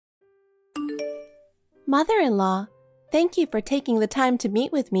Mother-in-law, thank you for taking the time to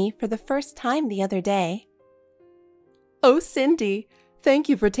meet with me for the first time the other day. Oh, Cindy, thank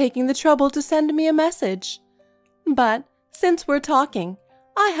you for taking the trouble to send me a message. But since we're talking,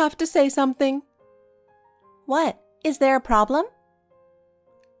 I have to say something. What? Is there a problem?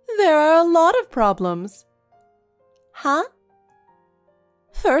 There are a lot of problems. Huh?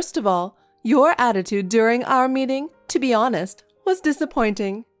 First of all, your attitude during our meeting, to be honest, was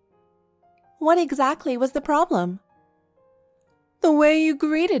disappointing. What exactly was the problem? The way you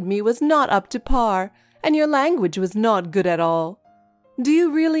greeted me was not up to par, and your language was not good at all. Do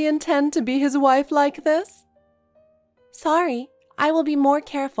you really intend to be his wife like this? Sorry, I will be more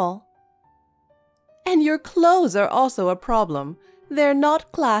careful. And your clothes are also a problem. They're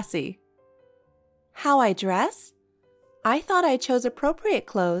not classy. How I dress? I thought I chose appropriate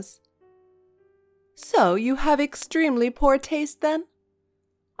clothes. So you have extremely poor taste then?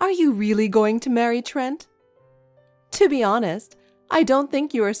 Are you really going to marry Trent? To be honest, I don't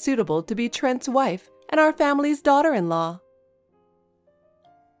think you are suitable to be Trent's wife and our family's daughter-in-law.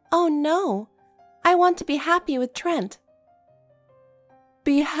 Oh no, I want to be happy with Trent.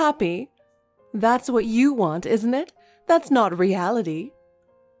 Be happy? That's what you want, isn't it? That's not reality.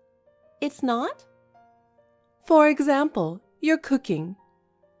 It's not? For example, your cooking.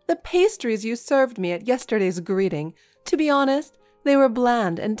 The pastries you served me at yesterday's greeting, to be honest, they were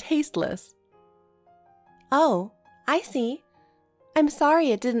bland and tasteless. Oh, I see. I'm sorry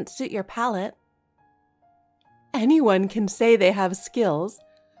it didn't suit your palate. Anyone can say they have skills.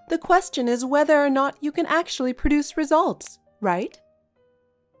 The question is whether or not you can actually produce results, right?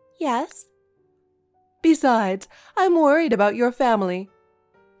 Yes. Besides, I'm worried about your family.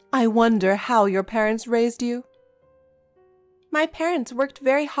 I wonder how your parents raised you. My parents worked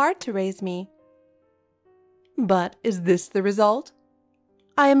very hard to raise me. But is this the result?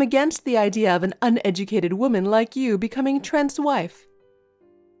 I am against the idea of an uneducated woman like you becoming Trent's wife.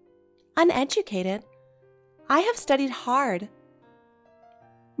 Uneducated? I have studied hard.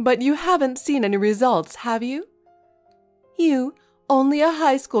 But you haven't seen any results, have you? You, only a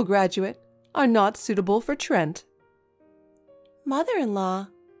high school graduate, are not suitable for Trent. Mother-in-law.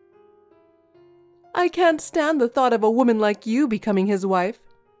 I can't stand the thought of a woman like you becoming his wife.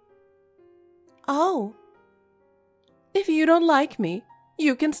 Oh. If you don't like me,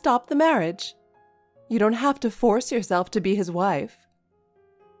 you can stop the marriage. You don't have to force yourself to be his wife.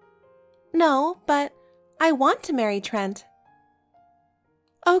 No, but I want to marry Trent.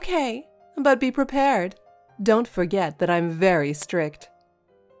 Okay, but be prepared. Don't forget that I'm very strict.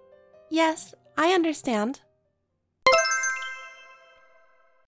 Yes, I understand.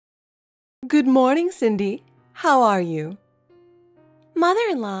 Good morning, Cindy. How are you?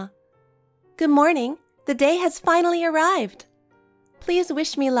 Mother-in-law. Good morning. The day has finally arrived. Please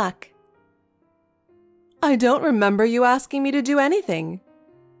wish me luck. I don't remember you asking me to do anything.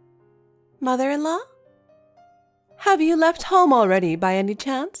 Mother-in-law? Have you left home already by any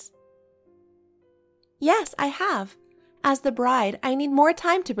chance? Yes, I have. As the bride, I need more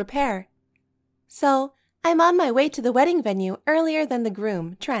time to prepare. So, I'm on my way to the wedding venue earlier than the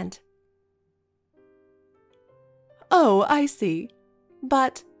groom, Trent. Oh, I see.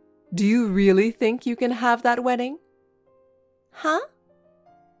 But do you really think you can have that wedding? Huh?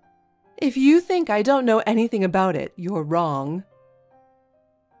 If you think I don't know anything about it, you're wrong.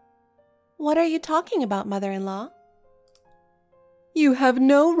 What are you talking about, mother-in-law? You have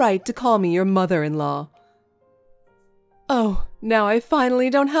no right to call me your mother-in-law. Oh, now I finally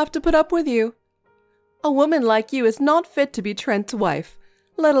don't have to put up with you. A woman like you is not fit to be Trent's wife,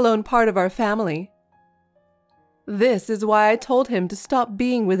 let alone part of our family. This is why I told him to stop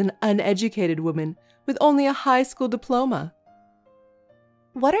being with an uneducated woman with only a high school diploma.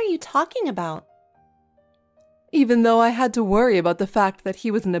 What are you talking about? Even though I had to worry about the fact that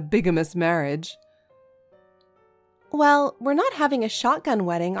he was in a bigamous marriage. Well, we're not having a shotgun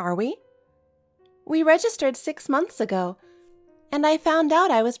wedding, are we? We registered 6 months ago, and I found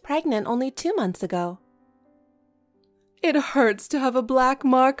out I was pregnant only 2 months ago. It hurts to have a black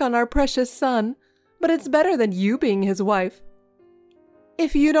mark on our precious son, but it's better than you being his wife.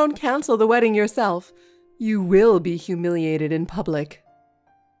 If you don't cancel the wedding yourself, you will be humiliated in public.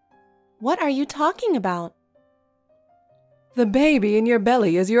 What are you talking about? The baby in your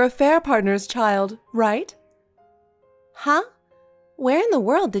belly is your affair partner's child, right? Huh? Where in the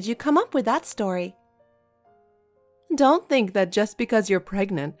world did you come up with that story? Don't think that just because you're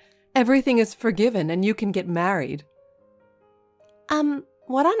pregnant, everything is forgiven and you can get married.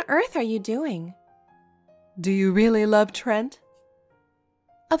 What on earth are you doing? Do you really love Trent?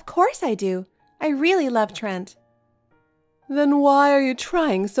 Of course I do. I really love Trent. Then why are you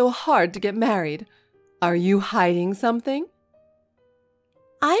trying so hard to get married? Are you hiding something?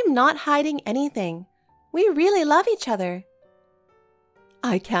 I'm not hiding anything. We really love each other.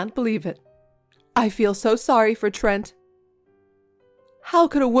 I can't believe it. I feel so sorry for Trent. How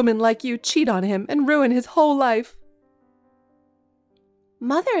could a woman like you cheat on him and ruin his whole life?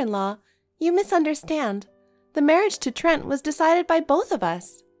 Mother-in-law, you misunderstand. The marriage to Trent was decided by both of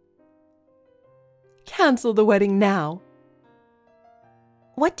us. Cancel the wedding now.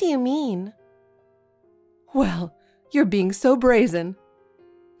 What do you mean? Well, you're being so brazen.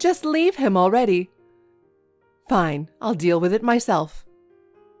 Just leave him already. Fine, I'll deal with it myself.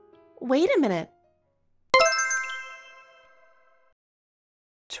 Wait a minute.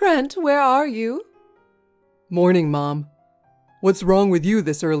 Trent, where are you? Morning, Mom. What's wrong with you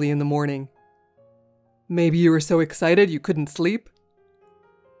this early in the morning? Maybe you were so excited you couldn't sleep?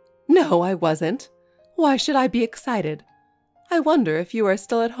 No, I wasn't. Why should I be excited? I wonder if you are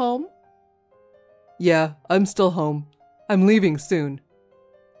still at home? Yeah, I'm still home. I'm leaving soon.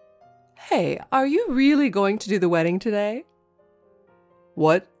 Hey, are you really going to do the wedding today?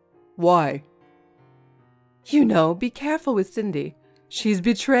 What? Why? You know, be careful with Cindy. She's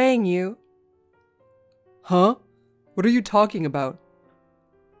betraying you. Huh? What are you talking about?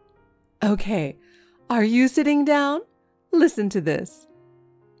 Okay, are you sitting down? Listen to this.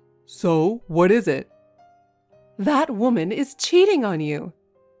 So, what is it? That woman is cheating on you.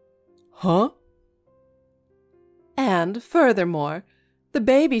 Huh? And furthermore, the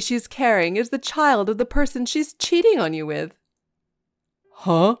baby she's carrying is the child of the person she's cheating on you with.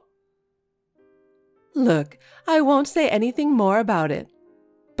 Huh? Look, I won't say anything more about it,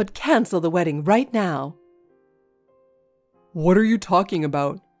 but cancel the wedding right now. What are you talking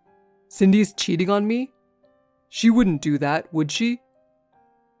about? Cindy's cheating on me? She wouldn't do that, would she?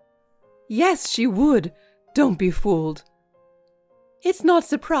 Yes, she would. Don't be fooled. It's not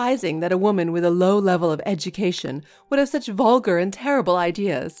surprising that a woman with a low level of education would have such vulgar and terrible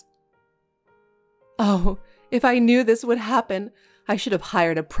ideas. Oh, if I knew this would happen, I should have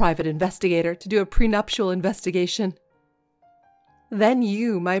hired a private investigator to do a prenuptial investigation. Then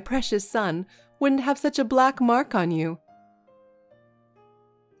you, my precious son, wouldn't have such a black mark on you.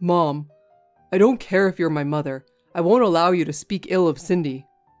 Mom, I don't care if you're my mother. I won't allow you to speak ill of Cindy.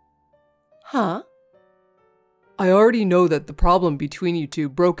 Huh? I already know that the problem between you two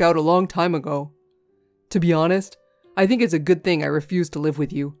broke out a long time ago. To be honest, I think it's a good thing I refuse to live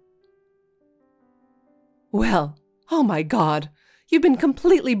with you. Well, oh my God, you've been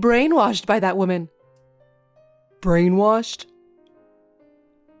completely brainwashed by that woman. Brainwashed?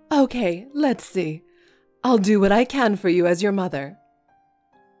 Okay, let's see. I'll do what I can for you as your mother.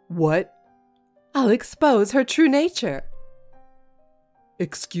 What? I'll expose her true nature.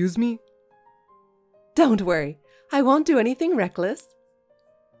 Excuse me? Don't worry, I won't do anything reckless.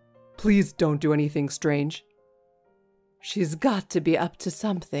 Please don't do anything strange. She's got to be up to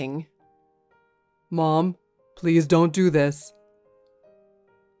something. Mom, please don't do this.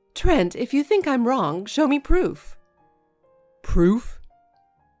 Trent, if you think I'm wrong, show me proof. Proof?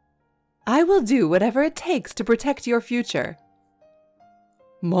 I will do whatever it takes to protect your future.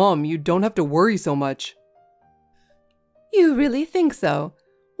 Mom, you don't have to worry so much. You really think so?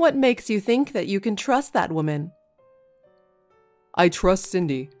 What makes you think that you can trust that woman? I trust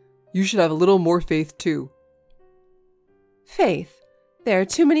Cindy. You should have a little more faith too. Faith? There are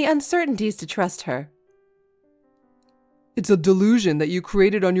too many uncertainties to trust her. It's a delusion that you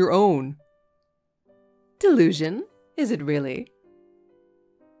created on your own. Delusion? Is it really?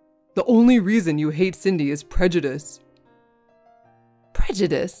 The only reason you hate Cindy is prejudice.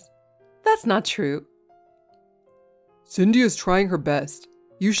 Prejudice? That's not true. Cindy is trying her best.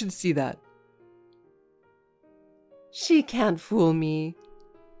 You should see that. She can't fool me.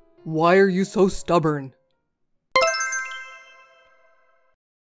 Why are you so stubborn?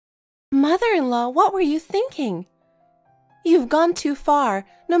 Mother-in-law, what were you thinking? You've gone too far,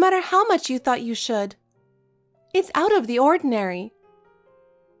 no matter how much you thought you should. It's out of the ordinary.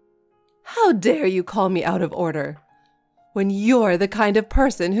 How dare you call me out of order, when you're the kind of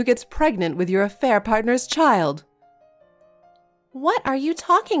person who gets pregnant with your affair partner's child? What are you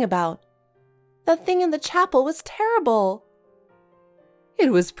talking about? That thing in the chapel was terrible.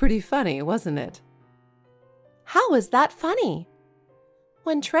 It was pretty funny, wasn't it? How was that funny?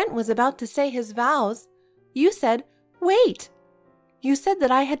 When Trent was about to say his vows, you said, "Wait." You said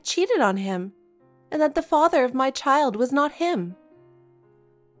that I had cheated on him, and that the father of my child was not him.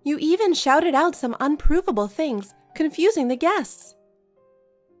 You even shouted out some unprovable things, confusing the guests.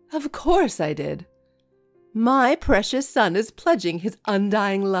 Of course I did. My precious son is pledging his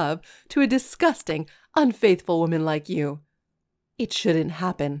undying love to a disgusting, unfaithful woman like you. It shouldn't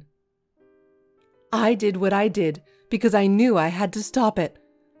happen. I did what I did because I knew I had to stop it,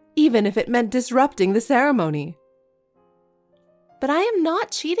 even if it meant disrupting the ceremony. But I am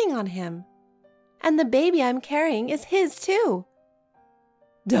not cheating on him. And the baby I'm carrying is his too.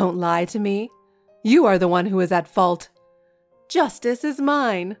 Don't lie to me. You are the one who is at fault. Justice is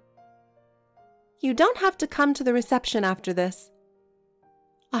mine. You don't have to come to the reception after this.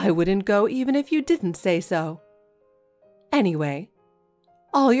 I wouldn't go even if you didn't say so. Anyway,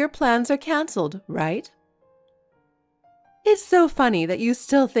 all your plans are cancelled, right? It's so funny that you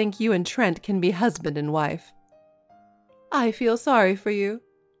still think you and Trent can be husband and wife. I feel sorry for you.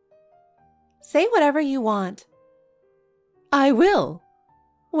 Say whatever you want. I will.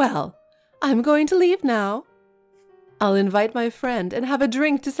 Well, I'm going to leave now. I'll invite my friend and have a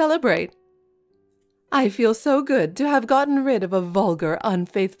drink to celebrate. I feel so good to have gotten rid of a vulgar,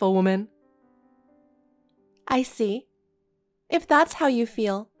 unfaithful woman. I see. If that's how you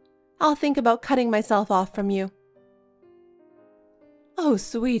feel, I'll think about cutting myself off from you. Oh,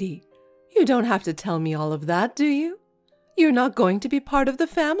 sweetie, you don't have to tell me all of that, do you? You're not going to be part of the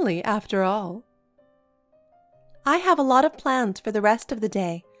family after all. I have a lot of plans for the rest of the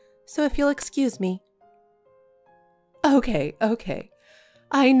day, so if you'll excuse me. Okay.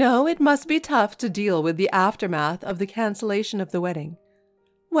 I know it must be tough to deal with the aftermath of the cancellation of the wedding.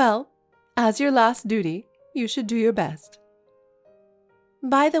 Well, as your last duty, you should do your best.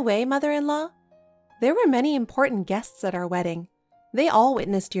 By the way, mother-in-law, there were many important guests at our wedding. They all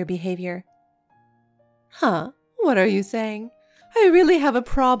witnessed your behavior. Huh? What are you saying? I really have a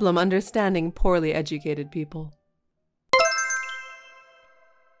problem understanding poorly educated people.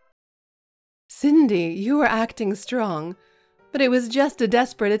 Cindy, you were acting strong, but it was just a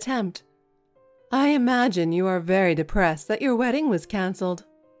desperate attempt. I imagine you are very depressed that your wedding was cancelled.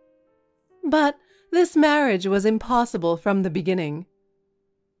 But this marriage was impossible from the beginning.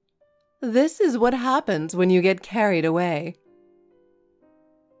 This is what happens when you get carried away.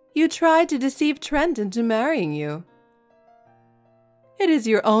 You tried to deceive Trent into marrying you. It is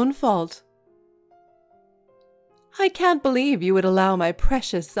your own fault. I can't believe you would allow my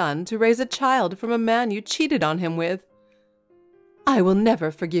precious son to raise a child from a man you cheated on him with. I will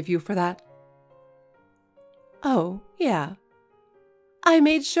never forgive you for that. Oh, yeah. I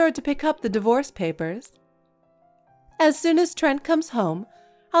made sure to pick up the divorce papers. As soon as Trent comes home,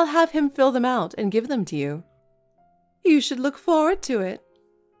 I'll have him fill them out and give them to you. You should look forward to it.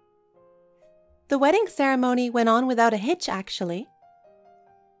 The wedding ceremony went on without a hitch, actually.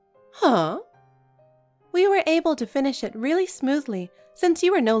 Huh? We were able to finish it really smoothly since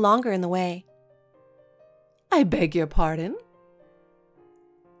you were no longer in the way. I beg your pardon?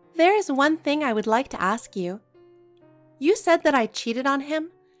 There is one thing I would like to ask you. You said that I cheated on him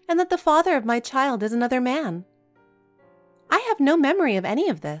and that the father of my child is another man. I have no memory of any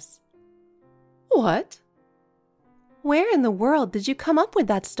of this. What? Where in the world did you come up with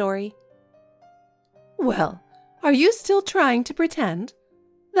that story? Well, are you still trying to pretend?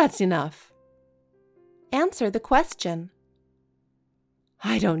 That's enough. Answer the question.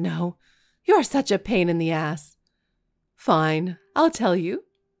 I don't know. You're such a pain in the ass. Fine, I'll tell you.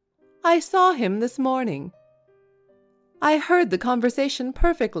 I saw him this morning. I heard the conversation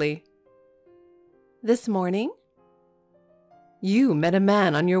perfectly. This morning? You met a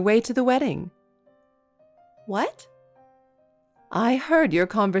man on your way to the wedding. What? I heard your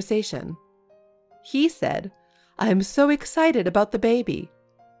conversation. He said, "I'm so excited about the baby."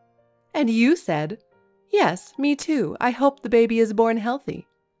 And you said, "Yes, me too. I hope the baby is born healthy."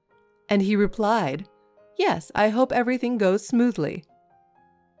 And he replied, "Yes, I hope everything goes smoothly."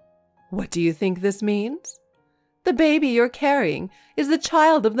 What do you think this means? The baby you're carrying is the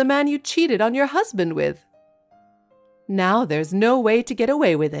child of the man you cheated on your husband with. Now there's no way to get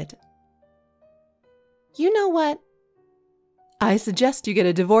away with it. You know what? I suggest you get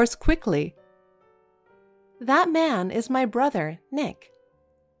a divorce quickly. That man is my brother, Nick.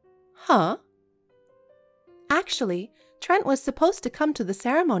 Huh? Actually, Trent was supposed to come to the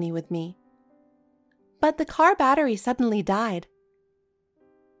ceremony with me. But the car battery suddenly died.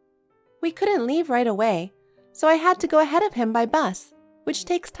 We couldn't leave right away, so I had to go ahead of him by bus, which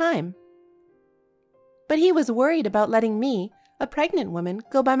takes time. But he was worried about letting me, a pregnant woman,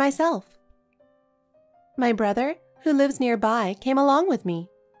 go by myself. My brother, who lives nearby, came along with me.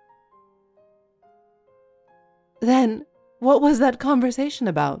 Then, what was that conversation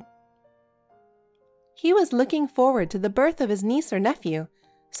about? He was looking forward to the birth of his niece or nephew,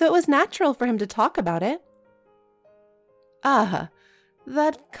 so it was natural for him to talk about it. Ah,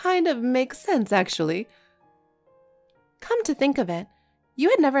 that kind of makes sense, actually. Come to think of it, you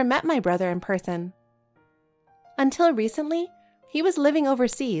had never met my brother in person. Until recently, he was living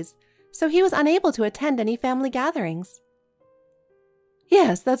overseas, so he was unable to attend any family gatherings.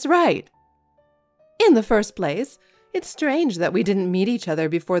 Yes, that's right. In the first place, it's strange that we didn't meet each other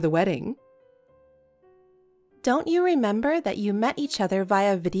before the wedding. Don't you remember that you met each other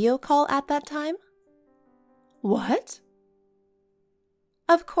via video call at that time? What?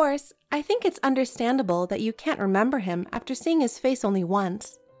 Of course, I think it's understandable that you can't remember him after seeing his face only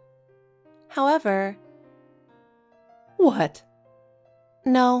once. However... What?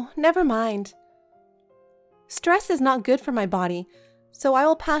 No, never mind. Stress is not good for my body, so I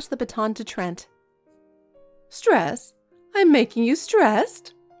will pass the baton to Trent. Stress? I'm making you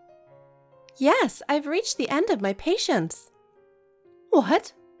stressed? Yes, I've reached the end of my patience.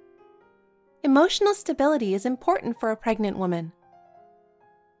 What? Emotional stability is important for a pregnant woman.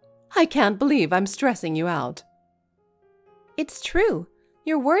 I can't believe I'm stressing you out. It's true.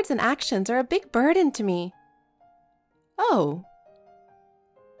 Your words and actions are a big burden to me. Oh.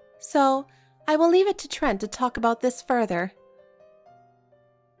 So, I will leave it to Trent to talk about this further.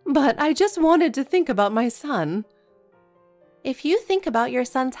 But I just wanted to think about my son. If you think about your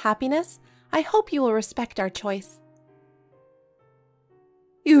son's happiness, I hope you will respect our choice.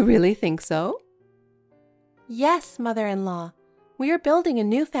 You really think so? Yes, mother-in-law. We are building a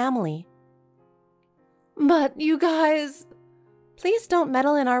new family. But you guys... Please don't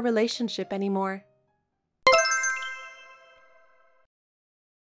meddle in our relationship anymore.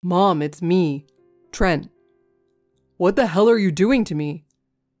 Mom, it's me, Trent. What the hell are you doing to me?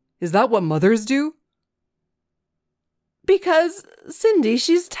 Is that what mothers do? Because Cindy,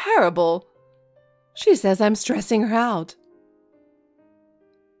 she's terrible. She says I'm stressing her out.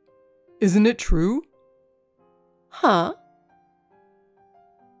 Isn't it true? Huh?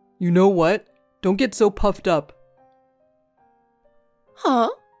 You know what? Don't get so puffed up. Huh?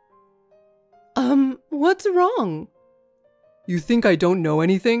 What's wrong? You think I don't know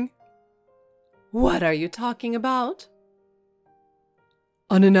anything? What are you talking about?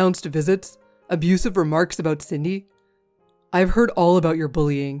 Unannounced visits, abusive remarks about Cindy. I've heard all about your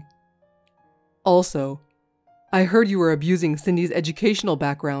bullying. Also, I heard you were abusing Cindy's educational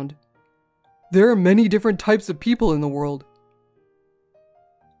background. There are many different types of people in the world.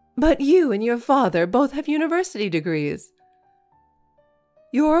 But you and your father both have university degrees.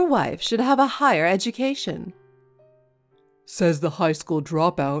 Your wife should have a higher education. Says the high school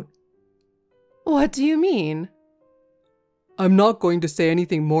dropout. What do you mean? I'm not going to say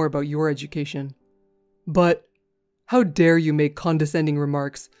anything more about your education. But how dare you make condescending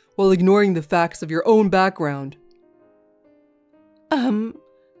remarks while ignoring the facts of your own background?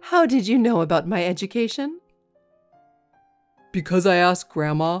 How did you know about my education? Because I asked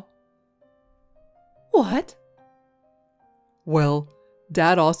Grandma. What? Well,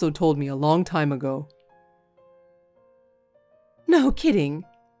 Dad also told me a long time ago. No kidding.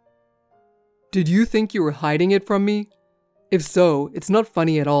 Did you think you were hiding it from me? If so, it's not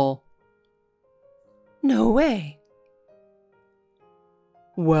funny at all. No way.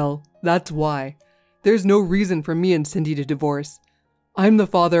 Well, that's why. There's no reason for me and Cindy to divorce. I'm the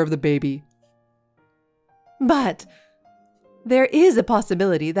father of the baby. But there is a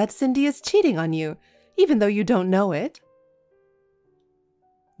possibility that Cindy is cheating on you, even though you don't know it.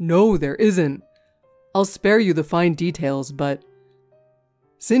 No, there isn't. I'll spare you the fine details, but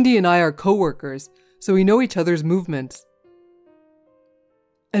Cindy and I are co-workers, so we know each other's movements.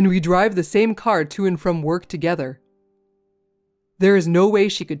 And we drive the same car to and from work together. There is no way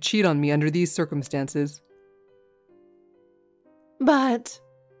she could cheat on me under these circumstances. But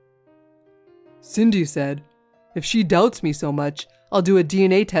Cindy said, if she doubts me so much, I'll do a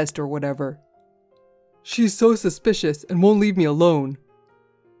DNA test or whatever. She's so suspicious and won't leave me alone.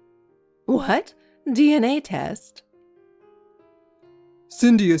 What? DNA test?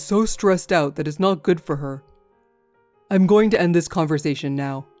 Cindy is so stressed out that it's not good for her. I'm going to end this conversation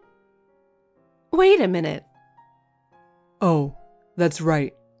now. Wait a minute. Oh, that's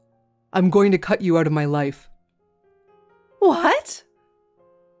right. I'm going to cut you out of my life. What?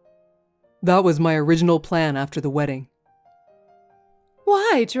 That was my original plan after the wedding.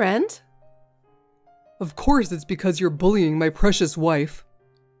 Why, Trent? Of course it's because you're bullying my precious wife.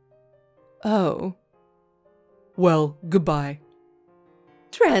 Oh. Well, goodbye.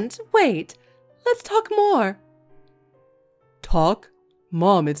 Trent, wait. Let's talk more. Talk?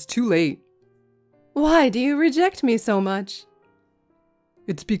 Mom, it's too late. Why do you reject me so much?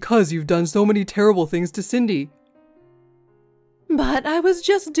 It's because you've done so many terrible things to Cindy. But I was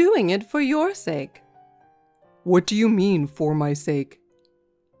just doing it for your sake. What do you mean, for my sake?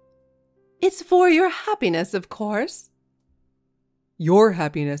 It's for your happiness, of course. Your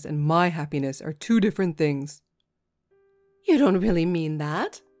happiness and my happiness are two different things. You don't really mean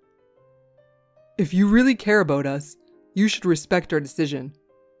that. If you really care about us, you should respect our decision.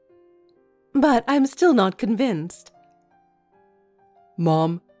 But I'm still not convinced.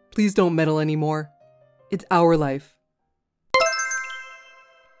 Mom, please don't meddle anymore. It's our life.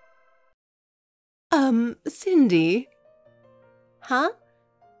 Cindy. Huh?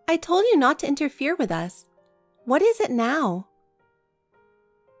 I told you not to interfere with us. What is it now?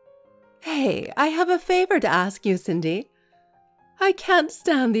 Hey, I have a favor to ask you, Cindy. I can't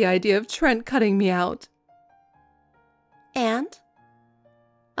stand the idea of Trent cutting me out. And?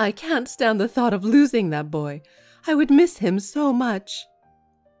 I can't stand the thought of losing that boy. I would miss him so much.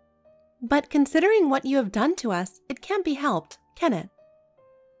 But considering what you have done to us, it can't be helped, can it?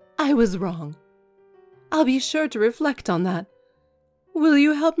 I was wrong. I'll be sure to reflect on that. Will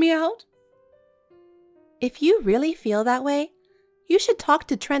you help me out? If you really feel that way, you should talk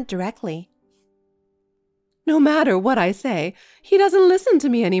to Trent directly. No matter what I say, he doesn't listen to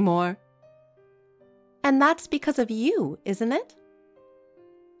me anymore. And that's because of you, isn't it?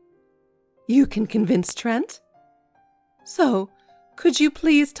 You can convince Trent? So, could you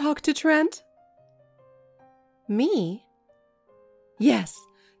please talk to Trent? Me? Yes,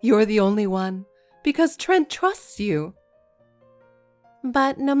 you're the only one, because Trent trusts you.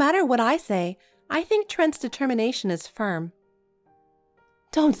 But no matter what I say, I think Trent's determination is firm.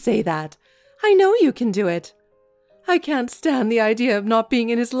 Don't say that. I know you can do it. I can't stand the idea of not being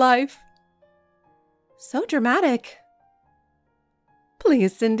in his life. So dramatic.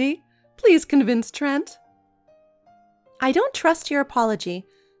 Please, Cindy, please convince Trent. I don't trust your apology,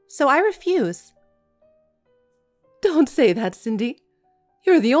 so I refuse. Don't say that, Cindy.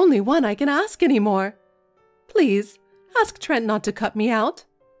 You're the only one I can ask anymore. Please, ask Trent not to cut me out.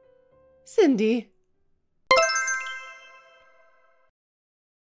 Cindy.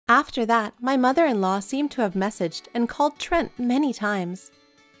 After that, my mother-in-law seemed to have messaged and called Trent many times,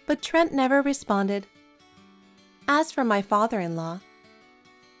 but Trent never responded. As for my father-in-law,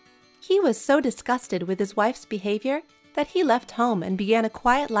 he was so disgusted with his wife's behavior that he left home and began a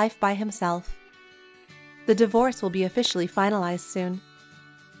quiet life by himself. The divorce will be officially finalized soon.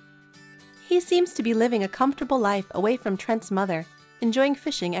 He seems to be living a comfortable life away from Trent's mother, enjoying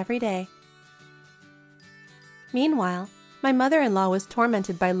fishing every day. Meanwhile, my mother-in-law was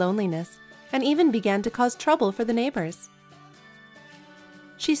tormented by loneliness and even began to cause trouble for the neighbors.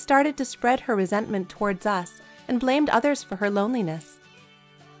 She started to spread her resentment towards us and blamed others for her loneliness.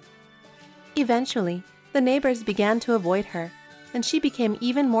 Eventually, the neighbors began to avoid her, and she became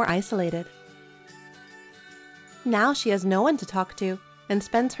even more isolated. Now she has no one to talk to and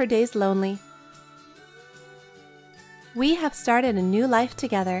spends her days lonely. We have started a new life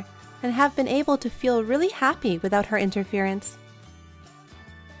together and have been able to feel really happy without her interference.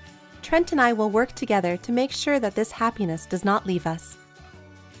 Trent and I will work together to make sure that this happiness does not leave us.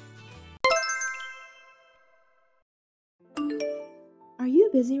 Are you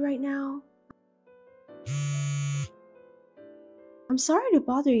busy right now? I'm sorry to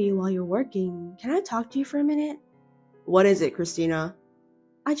bother you while you're working. Can I talk to you for a minute? What is it, Christina?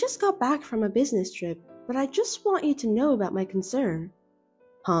 I just got back from a business trip, but I just want you to know about my concern.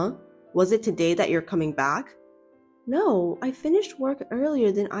 Huh? Was it today that you're coming back? No, I finished work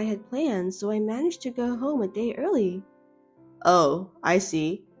earlier than I had planned, so I managed to go home a day early. Oh, I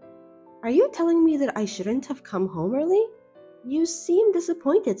see. Are you telling me that I shouldn't have come home early? You seem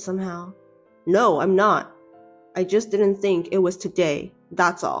disappointed somehow. No, I'm not. I just didn't think it was today,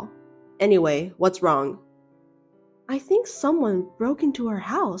 that's all. Anyway, what's wrong? I think someone broke into our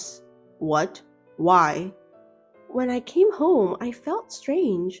house. What? Why? When I came home, I felt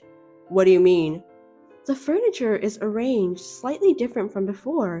strange. What do you mean? The furniture is arranged slightly different from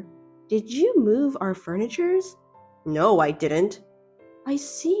before. Did you move our furnitures? No, I didn't. I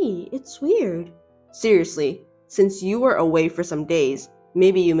see. It's weird. Seriously, since you were away for some days,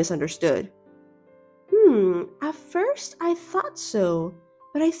 maybe you misunderstood. At first I thought so,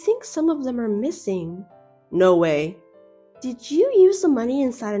 but I think some of them are missing. No way. Did you use the money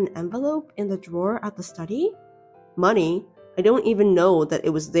inside an envelope in the drawer at the study? Money? I don't even know that it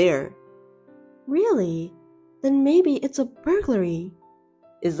was there. Really? Then maybe it's a burglary.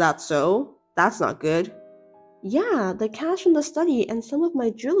 Is that so? That's not good. Yeah, the cash in the study and some of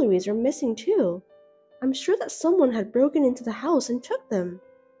my jewelries are missing too. I'm sure that someone had broken into the house and took them.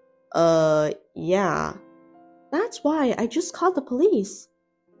 Yeah. That's why I just called the police.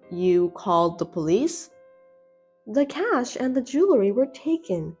 You called the police? The cash and the jewelry were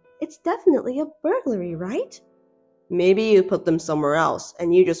taken. It's definitely a burglary, right? Maybe you put them somewhere else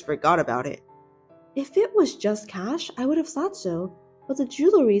and you just forgot about it. If it was just cash, I would have thought so, but the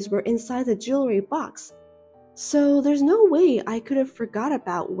jewelries were inside the jewelry box. So there's no way I could have forgot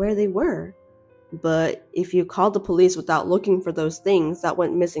about where they were. But if you call the police without looking for those things that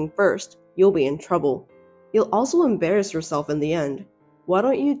went missing first, you'll be in trouble. You'll also embarrass yourself in the end. Why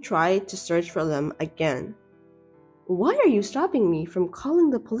don't you try to search for them again? Why are you stopping me from calling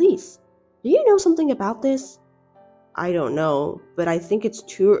the police? Do you know something about this? I don't know, but I think it's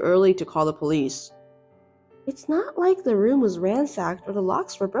too early to call the police. It's not like the room was ransacked or the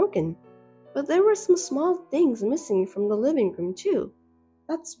locks were broken, but there were some small things missing from the living room too.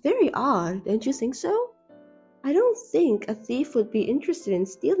 That's very odd, don't you think so? I don't think a thief would be interested in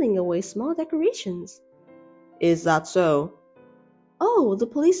stealing away small decorations. Is that so? Oh, the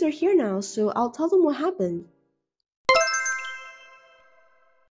police are here now, so I'll tell them what happened.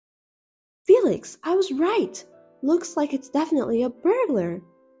 Felix, I was right. Looks like it's definitely a burglar.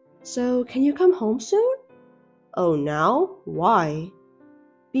 So, can you come home soon? Oh, now? Why?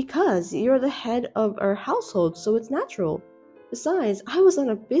 Because you're the head of our household, so it's natural. Besides, I was on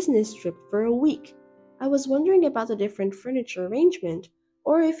a business trip for a week. I was wondering about the different furniture arrangement,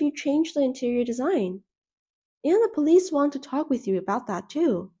 or if you changed the interior design. And the police want to talk with you about that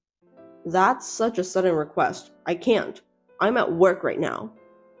too. That's such a sudden request. I can't. I'm at work right now.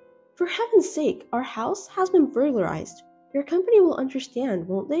 For heaven's sake, our house has been burglarized. Your company will understand,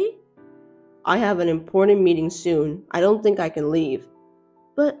 won't they? I have an important meeting soon. I don't think I can leave.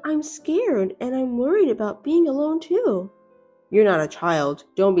 But I'm scared and I'm worried about being alone too. You're not a child.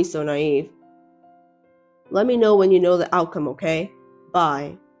 Don't be so naive. Let me know when you know the outcome, okay?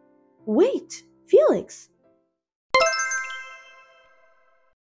 Bye. Wait, Felix.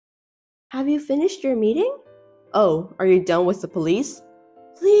 Have you finished your meeting? Oh, are you done with the police?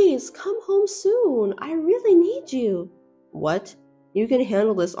 Please, come home soon. I really need you. What? You can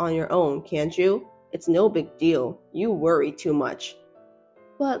handle this on your own, can't you? It's no big deal. You worry too much.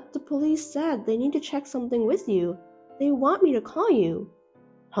 But the police said they need to check something with you. They want me to call you.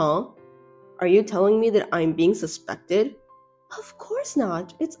 Huh? Are you telling me that I'm being suspected? Of course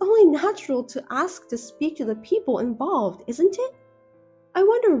not. It's only natural to ask to speak to the people involved, isn't it? I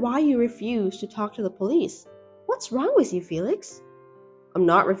wonder why you refuse to talk to the police. What's wrong with you, Felix? I'm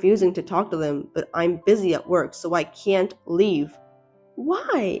not refusing to talk to them, but I'm busy at work, so I can't leave.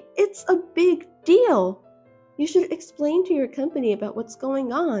 Why? It's a big deal. You should explain to your company about what's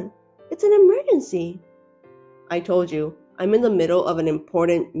going on. It's an emergency. I told you, I'm in the middle of an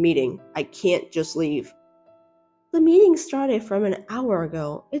important meeting. I can't just leave. The meeting started from an hour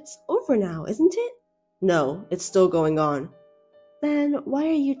ago. It's over now, isn't it? No, it's still going on. Then why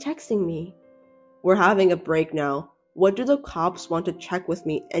are you texting me? We're having a break now. What do the cops want to check with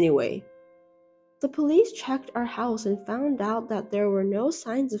me anyway? The police checked our house and found out that there were no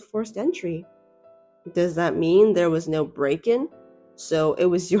signs of forced entry. Does that mean there was no break-in? So it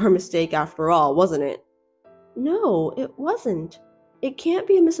was your mistake after all, wasn't it? No, it wasn't. It can't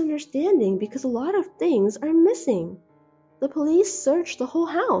be a misunderstanding because a lot of things are missing. The police searched the whole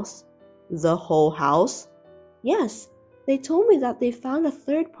house. The whole house? Yes, they told me that they found a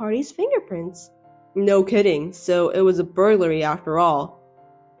third party's fingerprints. No kidding, so it was a burglary after all.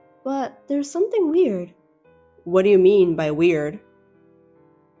 But there's something weird. What do you mean by weird?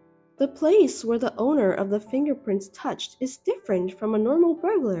 The place where the owner of the fingerprints touched is different from a normal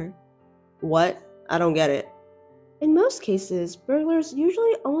burglar. What? I don't get it. In most cases, burglars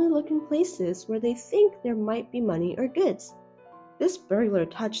usually only look in places where they think there might be money or goods. This burglar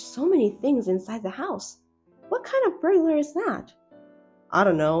touched so many things inside the house. What kind of burglar is that? I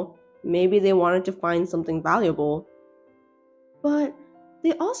don't know. Maybe they wanted to find something valuable. But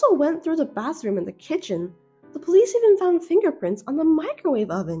they also went through the bathroom and the kitchen. The police even found fingerprints on the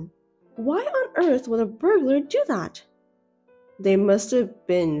microwave oven. Why on earth would a burglar do that? They must have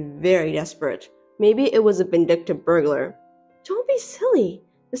been very desperate. Maybe it was a vindictive burglar. Don't be silly.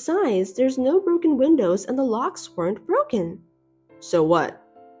 Besides, there's no broken windows and the locks weren't broken. So what?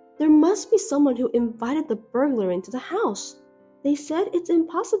 There must be someone who invited the burglar into the house. They said it's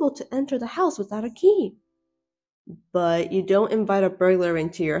impossible to enter the house without a key. But you don't invite a burglar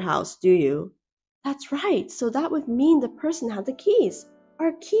into your house, do you? That's right, so that would mean the person had the keys.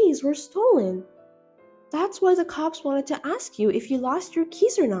 Our keys were stolen. That's why the cops wanted to ask you if you lost your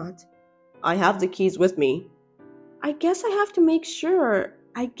keys or not. I have the keys with me. I guess I have to make sure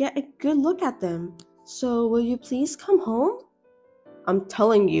I get a good look at them. So will you please come home? I'm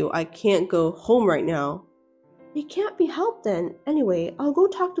telling you, I can't go home right now. It can't be helped then. Anyway, I'll go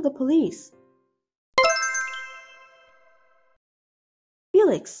talk to the police.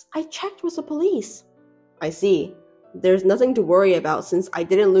 Felix, I checked with the police. I see. There's nothing to worry about since I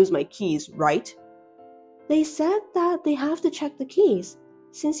didn't lose my keys, right? They said that they have to check the keys.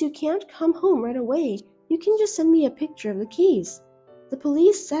 Since you can't come home right away, you can just send me a picture of the keys. The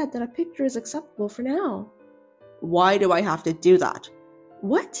police said that a picture is acceptable for now. Why do I have to do that?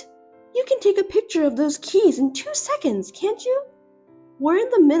 What? You can take a picture of those keys in 2 seconds, can't you? We're in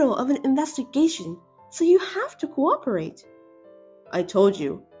the middle of an investigation, so you have to cooperate. I told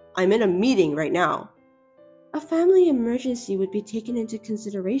you, I'm in a meeting right now. A family emergency would be taken into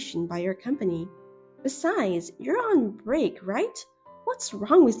consideration by your company. Besides, you're on break, right? What's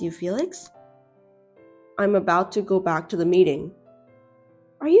wrong with you, Felix? I'm about to go back to the meeting.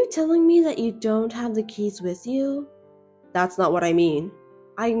 Are you telling me that you don't have the keys with you? That's not what I mean.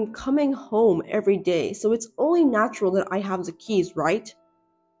 I'm coming home every day, so it's only natural that I have the keys, right?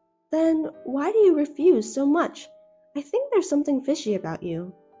 Then why do you refuse so much? I think there's something fishy about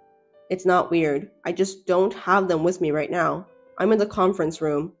you. It's not weird. I just don't have them with me right now. I'm in the conference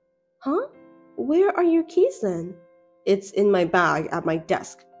room. Huh? Where are your keys then? It's in my bag at my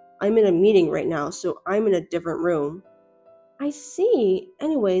desk. I'm in a meeting right now, so I'm in a different room. I see.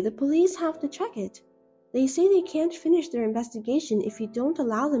 Anyway, the police have to check it. They say they can't finish their investigation if you don't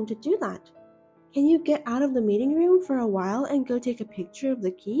allow them to do that. Can you get out of the meeting room for a while and go take a picture of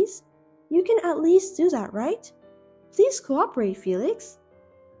the keys? You can at least do that, right? Please cooperate, Felix.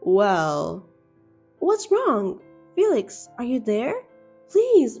 Well... What's wrong? Felix, are you there?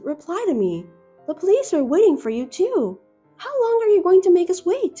 Please, reply to me. The police are waiting for you too. How long are you going to make us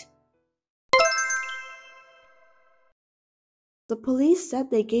wait? The police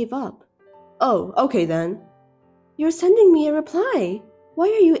said they gave up. Oh, okay then. You're sending me a reply. Why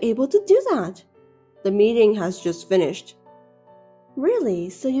are you able to do that? The meeting has just finished. Really?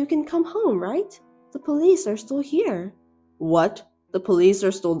 So you can come home, right? The police are still here. What? The police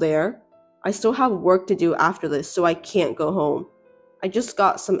are still there? I still have work to do after this, so I can't go home. I just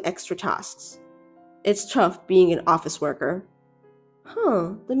got some extra tasks. It's tough being an office worker.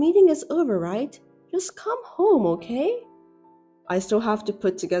 Huh, the meeting is over, right? Just come home, okay? I still have to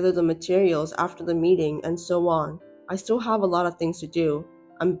put together the materials after the meeting and so on. I still have a lot of things to do.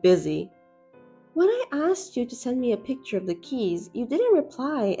 I'm busy. When I asked you to send me a picture of the keys, you didn't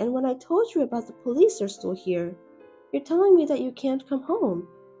reply, and when I told you about the police are still here, you're telling me that you can't come home.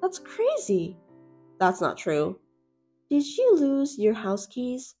 That's crazy. That's not true. Did you lose your house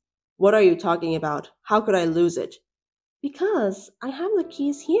keys? What are you talking about? How could I lose it? Because I have the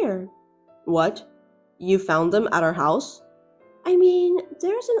keys here. What? You found them at our house? I mean,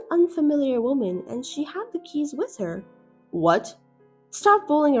 there's an unfamiliar woman and she had the keys with her. What? Stop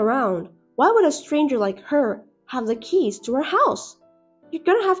fooling around. Why would a stranger like her have the keys to her house? You're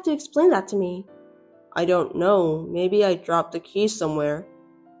gonna have to explain that to me. I don't know. Maybe I dropped the keys somewhere.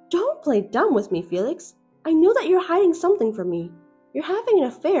 Don't play dumb with me, Felix. I know that you're hiding something from me. You're having an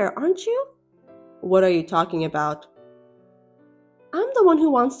affair, aren't you? What are you talking about? I'm the one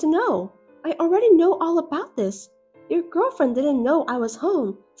who wants to know. I already know all about this. Your girlfriend didn't know I was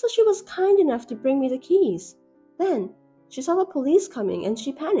home, so she was kind enough to bring me the keys. Then, she saw the police coming and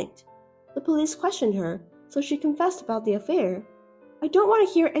she panicked. The police questioned her, so she confessed about the affair. I don't want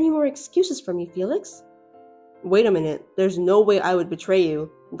to hear any more excuses from you, Felix. Wait a minute. There's no way I would betray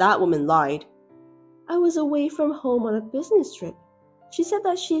you. That woman lied. I was away from home on a business trip. She said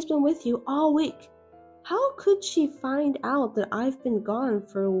that she's been with you all week. How could she find out that I've been gone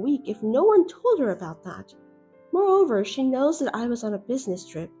for a week if no one told her about that? Moreover, she knows that I was on a business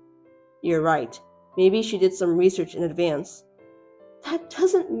trip. You're right. Maybe she did some research in advance. That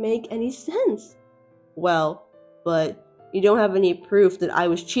doesn't make any sense. Well, but you don't have any proof that I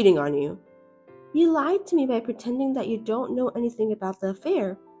was cheating on you. You lied to me by pretending that you don't know anything about the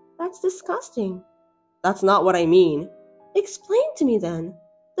affair. That's disgusting. That's not what I mean. Explain to me then.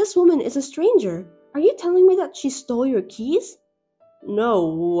 This woman is a stranger. Are you telling me that she stole your keys? No,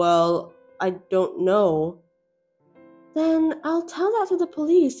 well, I don't know. Then I'll tell that to the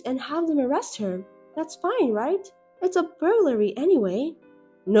police and have them arrest her. That's fine, right? It's a burglary anyway.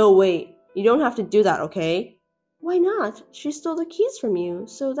 No, wait. You don't have to do that, okay? Why not? She stole the keys from you,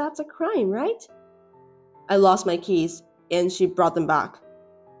 so that's a crime, right? I lost my keys, and she brought them back.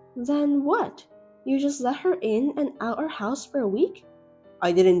 Then what? You just let her in and out our house for a week?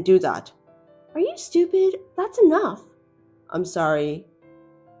 I didn't do that. Are you stupid? That's enough. I'm sorry.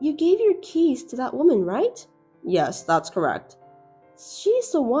 You gave your keys to that woman, right? Yes, that's correct.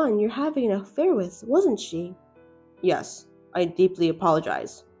 She's the one you're having an affair with, wasn't she? Yes, I deeply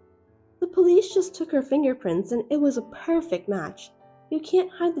apologize. The police just took her fingerprints and it was a perfect match. You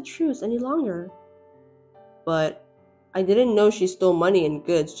can't hide the truth any longer. But I didn't know she stole money and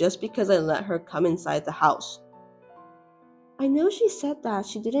goods just because I let her come inside the house. I know she said that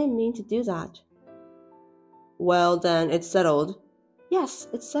she didn't mean to do that. Well, then it's settled. Yes,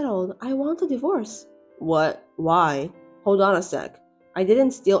 it's settled. I want a divorce. What? Why? Hold on a sec. I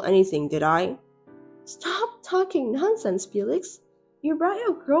didn't steal anything, did I? Stop talking nonsense, Felix. You brought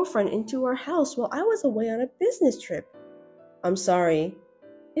your girlfriend into our house while I was away on a business trip. I'm sorry.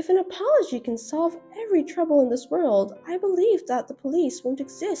 If an apology can solve every trouble in this world, I believe that the police won't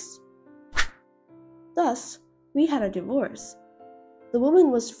exist. Thus, we had a divorce. The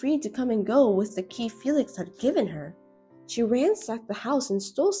woman was free to come and go with the key Felix had given her. She ransacked the house and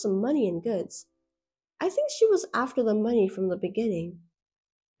stole some money and goods. I think she was after the money from the beginning.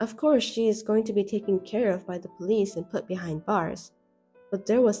 Of course, she is going to be taken care of by the police and put behind bars. But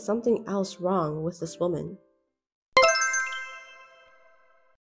there was something else wrong with this woman.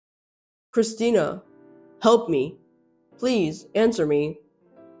 Christina, help me. Please, answer me.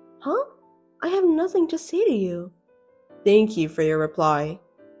 Huh? I have nothing to say to you. Thank you for your reply.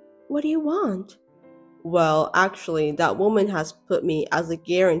 What do you want? Well, actually, that woman has put me as a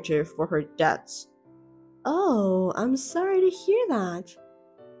guarantor for her debts. Oh, I'm sorry to hear that.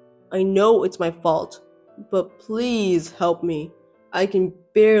 I know it's my fault, but please help me. I can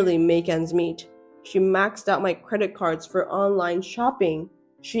barely make ends meet. She maxed out my credit cards for online shopping.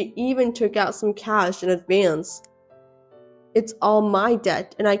 She even took out some cash in advance. It's all my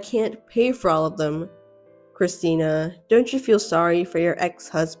debt, and I can't pay for all of them. Christina, don't you feel sorry for your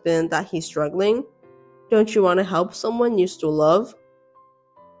ex-husband that he's struggling? Don't you want to help someone you still love?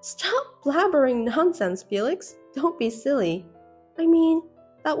 Stop blabbering nonsense, Felix. Don't be silly. I mean,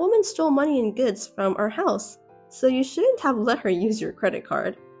 that woman stole money and goods from our house, so you shouldn't have let her use your credit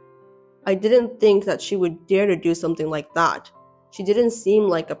card. I didn't think that she would dare to do something like that. She didn't seem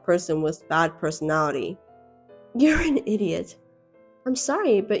like a person with bad personality. You're an idiot. I'm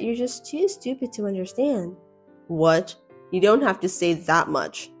sorry, but you're just too stupid to understand. What? You don't have to say that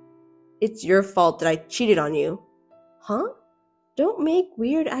much. It's your fault that I cheated on you. Huh? Don't make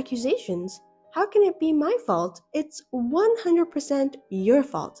weird accusations. How can it be my fault? It's 100% your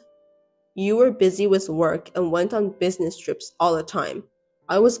fault. You were busy with work and went on business trips all the time.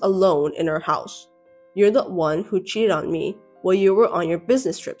 I was alone in our house. You're the one who cheated on me while you were on your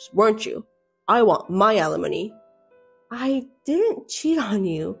business trips, weren't you? I want my alimony. I didn't cheat on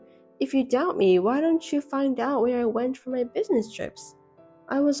you. If you doubt me, why don't you find out where I went for my business trips?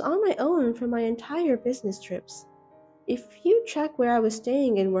 I was on my own for my entire business trips. If you check where I was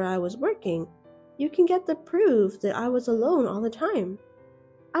staying and where I was working, you can get the proof that I was alone all the time.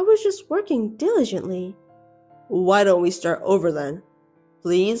 I was just working diligently. Why don't we start over then?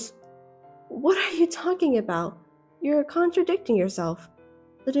 Please? What are you talking about? You're contradicting yourself.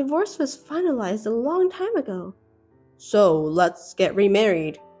 The divorce was finalized a long time ago. So, let's get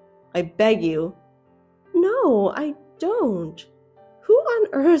remarried. I beg you. No, I don't. Who on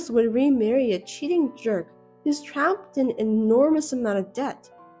earth would remarry a cheating jerk who's trapped in an enormous amount of debt?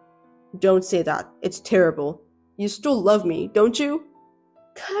 Don't say that. It's terrible. You still love me, don't you?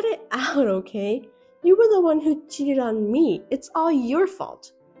 Cut it out, okay? You were the one who cheated on me. It's all your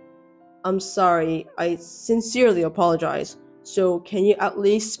fault. I'm sorry. I sincerely apologize. So, can you at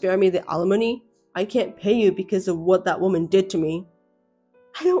least spare me the alimony? I can't pay you because of what that woman did to me.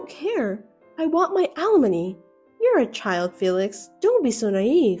 I don't care. I want my alimony. You're a child, Felix. Don't be so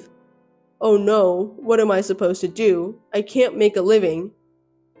naive. Oh no, what am I supposed to do? I can't make a living.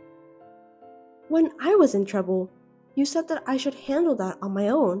 When I was in trouble, you said that I should handle that on my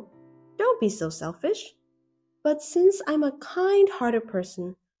own. Don't be so selfish. But since I'm a kind-hearted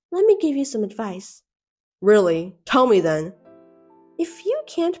person, let me give you some advice. Really? Tell me then. If you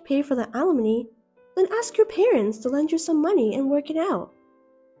can't pay for the alimony, then ask your parents to lend you some money and work it out.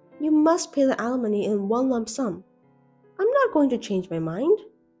 You must pay the alimony in one lump sum. I'm not going to change my mind.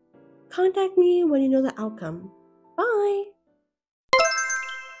 Contact me when you know the outcome. Bye!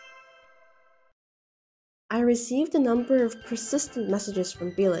 I received a number of persistent messages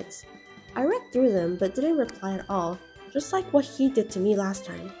from Felix. I read through them but didn't reply at all, just like what he did to me last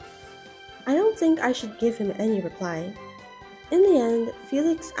time. I don't think I should give him any reply. In the end,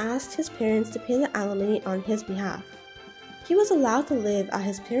 Felix asked his parents to pay the alimony on his behalf. He was allowed to live at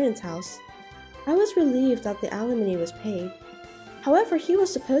his parents' house. I was relieved that the alimony was paid. However, he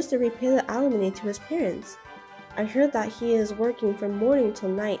was supposed to repay the alimony to his parents. I heard that he is working from morning till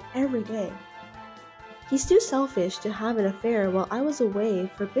night every day. He's too selfish to have an affair while I was away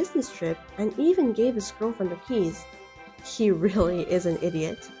for a business trip and even gave his girlfriend the keys. He really is an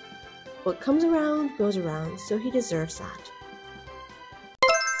idiot. What comes around goes around, so he deserves that.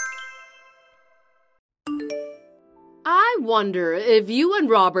 I wonder if you and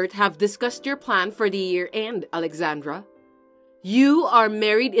Robert have discussed your plan for the year end, Alexandra. You are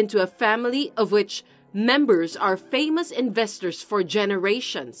married into a family of which members are famous investors for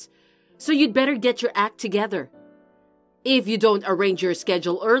generations, so you'd better get your act together. If you don't arrange your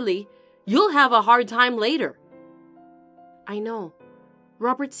schedule early, you'll have a hard time later. I know.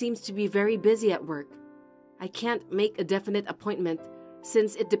 Robert seems to be very busy at work. I can't make a definite appointment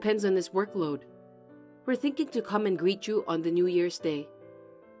since it depends on his workload. We're thinking to come and greet you on the New Year's Day.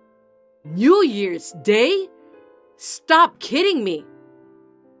 New Year's Day? Stop kidding me.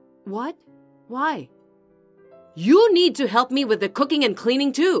 What? Why? You need to help me with the cooking and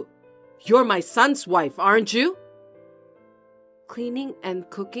cleaning too. You're my son's wife, aren't you? Cleaning and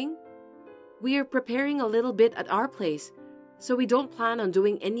cooking? We are preparing a little bit at our place, so we don't plan on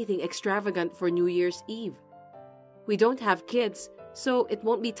doing anything extravagant for New Year's Eve. We don't have kids, so it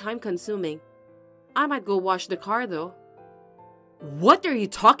won't be time-consuming. I might go wash the car, though. What are you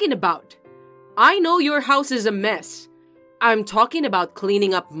talking about? I know your house is a mess. I'm talking about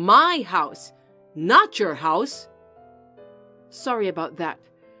cleaning up my house, not your house. Sorry about that.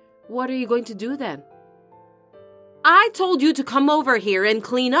 What are you going to do then? I told you to come over here and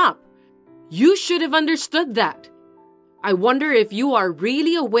clean up. You should have understood that. I wonder if you are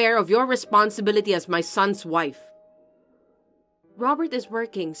really aware of your responsibility as my son's wife. Robert is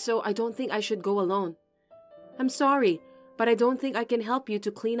working, so I don't think I should go alone. I'm sorry, but I don't think I can help you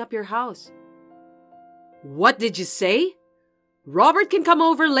to clean up your house. What did you say? Robert can come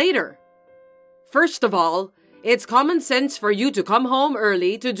over later. First of all, it's common sense for you to come home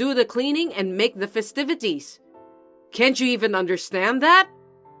early to do the cleaning and make the festivities. Can't you even understand that?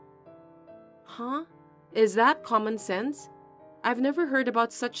 Huh? Is that common sense? I've never heard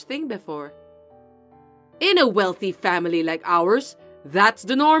about such thing before. In a wealthy family like ours, that's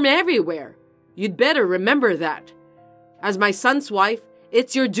the norm everywhere. You'd better remember that. As my son's wife,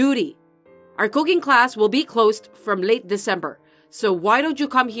 it's your duty. Our cooking class will be closed from late December, so why don't you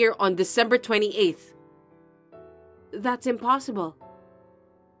come here on December 28th? That's impossible.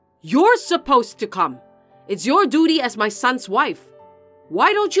 You're supposed to come. It's your duty as my son's wife.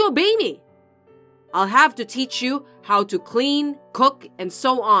 Why don't you obey me? I'll have to teach you how to clean, cook, and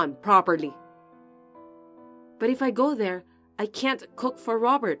so on properly. But if I go there, I can't cook for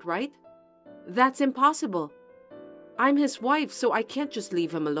Robert, right? That's impossible. I'm his wife, so I can't just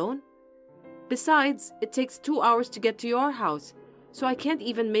leave him alone. Besides, it takes 2 hours to get to your house, so I can't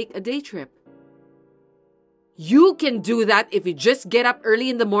even make a day trip. You can do that if you just get up early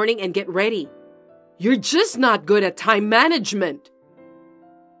in the morning and get ready. You're just not good at time management.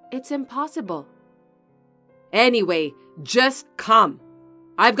 It's impossible. Anyway, just come.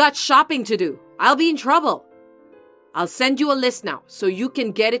 I've got shopping to do. I'll be in trouble. I'll send you a list now so you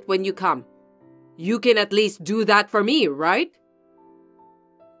can get it when you come. You can at least do that for me, right?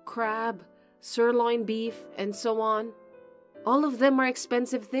 Crab, sirloin beef, and so on. All of them are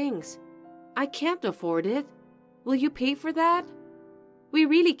expensive things. I can't afford it. Will you pay for that? We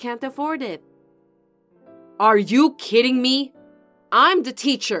really can't afford it. Are you kidding me? I'm the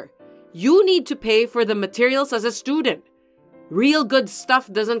teacher. You need to pay for the materials as a student. Real good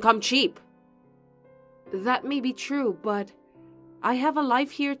stuff doesn't come cheap. That may be true, but I have a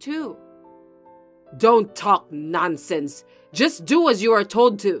life here too. Don't talk nonsense. Just do as you are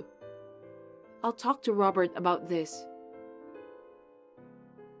told to. I'll talk to Robert about this.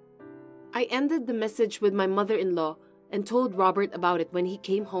 I ended the message with my mother-in-law and told Robert about it when he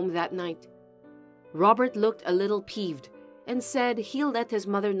came home that night. Robert looked a little peeved and said he'll let his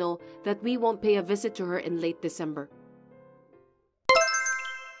mother know that we won't pay a visit to her in late December.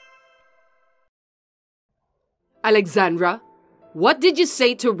 Alexandra, what did you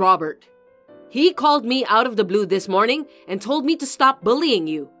say to Robert? He called me out of the blue this morning and told me to stop bullying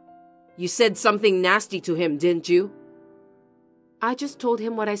you. You said something nasty to him, didn't you? I just told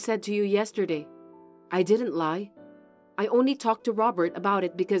him what I said to you yesterday. I didn't lie. I only talked to Robert about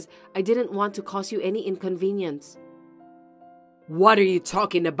it because I didn't want to cause you any inconvenience. What are you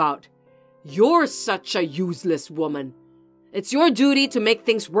talking about? You're such a useless woman. It's your duty to make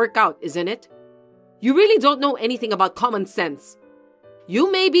things work out, isn't it? You really don't know anything about common sense.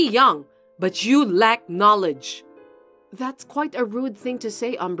 You may be young, but you lack knowledge. That's quite a rude thing to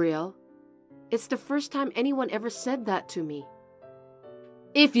say, Umbriel. It's the first time anyone ever said that to me.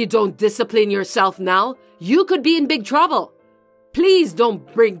 If you don't discipline yourself now, you could be in big trouble. Please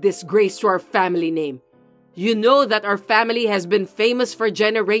don't bring disgrace to our family name. You know that our family has been famous for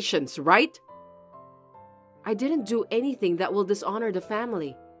generations, right? I didn't do anything that will dishonor the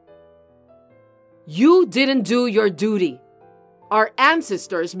family. You didn't do your duty. Our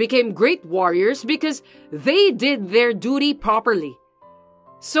ancestors became great warriors because they did their duty properly.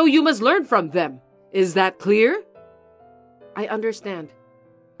 So you must learn from them. Is that clear? I understand.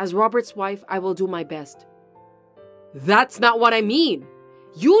 As Robert's wife, I will do my best. That's not what I mean.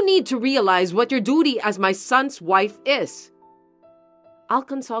 You need to realize what your duty as my son's wife is. I'll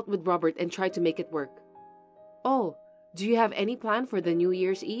consult with Robert and try to make it work. Oh, do you have any plan for the New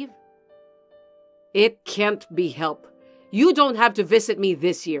Year's Eve? It can't be helped. You don't have to visit me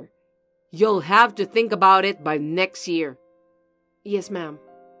this year. You'll have to think about it by next year. Yes, ma'am.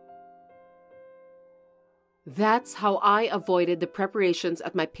 That's how I avoided the preparations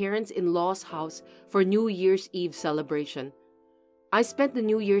at my parents-in-law's house for New Year's Eve celebration. I spent the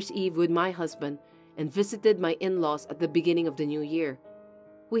New Year's Eve with my husband and visited my in-laws at the beginning of the new year.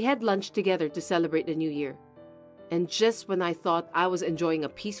 We had lunch together to celebrate the new year. And just when I thought I was enjoying a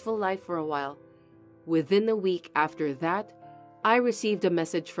peaceful life for a while, within a week after that, I received a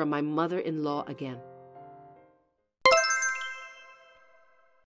message from my mother-in-law again.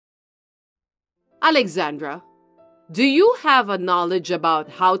 Alexandra, do you have a knowledge about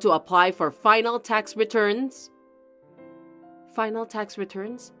how to apply for final tax returns? Final tax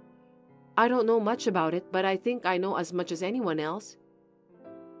returns? I don't know much about it, but I think I know as much as anyone else.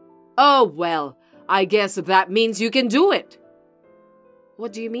 Oh, well, I guess that means you can do it.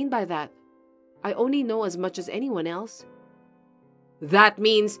 What do you mean by that? I only know as much as anyone else. That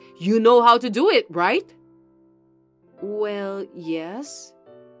means you know how to do it, right? Well, yes.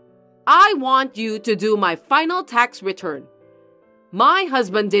 I want you to do my final tax return. My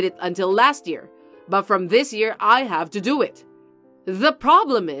husband did it until last year, but from this year I have to do it. The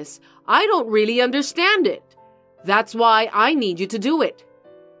problem is, I don't really understand it. That's why I need you to do it.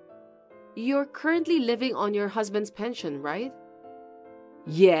 You're currently living on your husband's pension, right?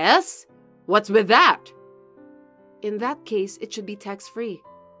 Yes. What's with that? In that case, it should be tax-free.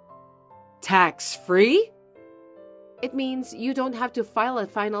 Tax-free? It means you don't have to file a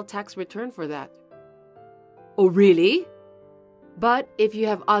final tax return for that. Oh, really? But if you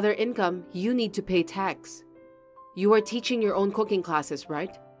have other income, you need to pay tax. You are teaching your own cooking classes,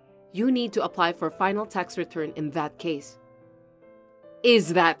 right? You need to apply for final tax return in that case.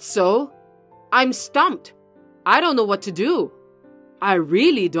 Is that so? I'm stumped. I don't know what to do. I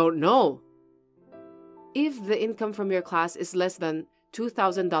really don't know. If the income from your class is less than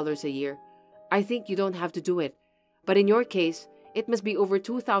 $2,000 a year, I think you don't have to do it. But in your case, it must be over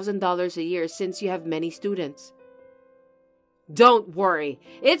 $2,000 a year since you have many students. Don't worry,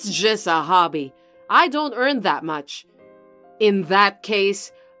 it's just a hobby. I don't earn that much. In that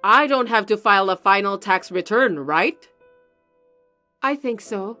case, I don't have to file a final tax return, right? I think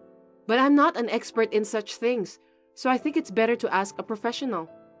so, but I'm not an expert in such things, so I think it's better to ask a professional.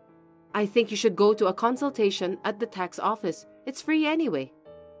 I think you should go to a consultation at the tax office. It's free anyway.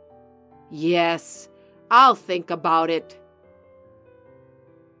 Yes, I'll think about it.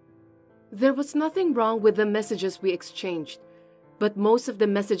 There was nothing wrong with the messages we exchanged, but most of the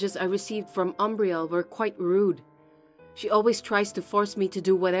messages I received from Umbriel were quite rude. She always tries to force me to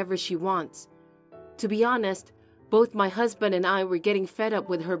do whatever she wants. To be honest, both my husband and I were getting fed up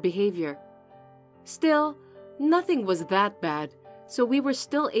with her behavior. Still, nothing was that bad, so we were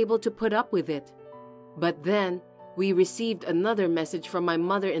still able to put up with it. But then, we received another message from my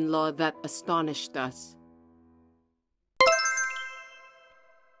mother-in-law that astonished us.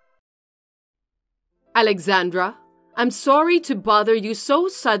 Alexandra, I'm sorry to bother you so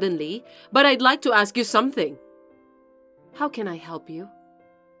suddenly, but I'd like to ask you something. How can I help you?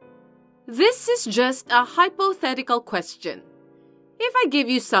 This is just a hypothetical question. If I give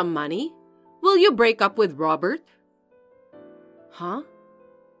you some money, will you break up with Robert? Huh?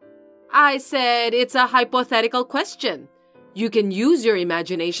 I said it's a hypothetical question. You can use your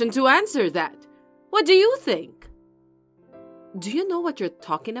imagination to answer that. What do you think? Do you know what you're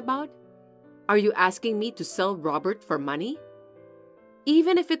talking about? Are you asking me to sell Robert for money?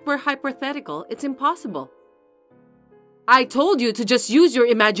 Even if it were hypothetical, it's impossible. I told you to just use your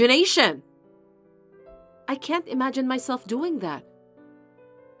imagination. I can't imagine myself doing that.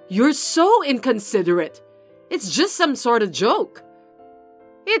 You're so inconsiderate. It's just some sort of joke.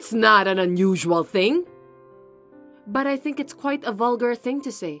 It's not an unusual thing. But I think it's quite a vulgar thing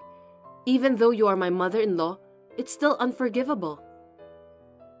to say. Even though you are my mother-in-law, it's still unforgivable.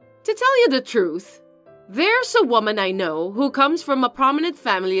 To tell you the truth, there's a woman I know who comes from a prominent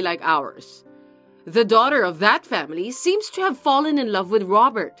family like ours. The daughter of that family seems to have fallen in love with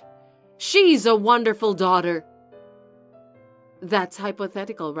Robert. She's a wonderful daughter. That's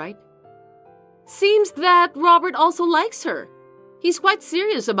hypothetical, right? Seems that Robert also likes her. He's quite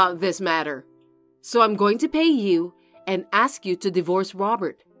serious about this matter. So I'm going to pay you and ask you to divorce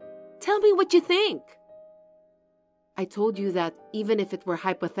Robert. Tell me what you think. I told you that even if it were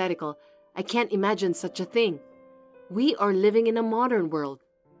hypothetical, I can't imagine such a thing. We are living in a modern world.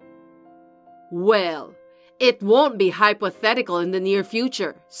 Well, It won't be hypothetical in the near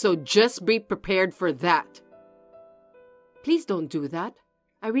future, so just be prepared for that. Please don't do that.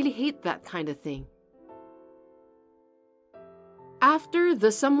 I really hate that kind of thing. After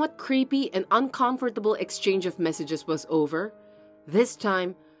the somewhat creepy and uncomfortable exchange of messages was over, this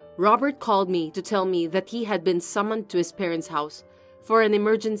time, Robert called me to tell me that he had been summoned to his parents' house for an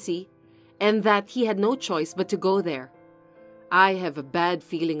emergency and that he had no choice but to go there. I have a bad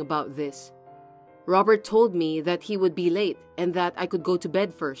feeling about this. Robert told me that he would be late and that I could go to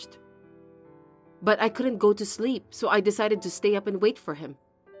bed first. But I couldn't go to sleep, so I decided to stay up and wait for him.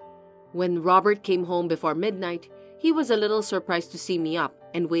 When Robert came home before midnight, he was a little surprised to see me up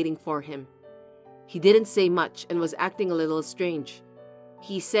and waiting for him. He didn't say much and was acting a little strange.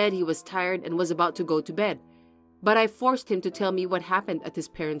 He said he was tired and was about to go to bed, but I forced him to tell me what happened at his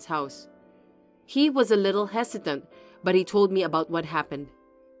parents' house. He was a little hesitant, but he told me about what happened.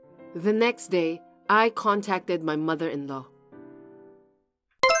 The next day, I contacted my mother-in-law.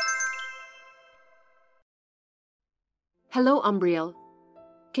 Hello, Umbriel.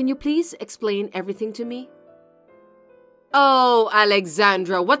 Can you please explain everything to me? Oh,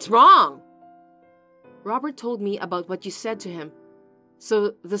 Alexandra, what's wrong? Robert told me about what you said to him.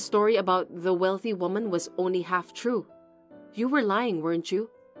 So the story about the wealthy woman was only half true. You were lying, weren't you?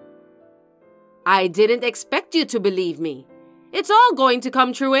 I didn't expect you to believe me. It's all going to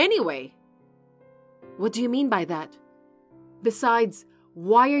come true anyway. What do you mean by that? Besides,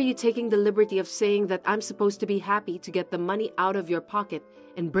 why are you taking the liberty of saying that I'm supposed to be happy to get the money out of your pocket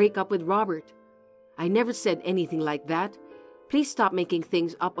and break up with Robert? I never said anything like that. Please stop making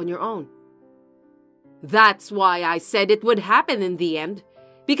things up on your own. That's why I said it would happen in the end,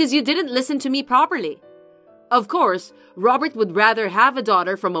 because you didn't listen to me properly. Of course, Robert would rather have a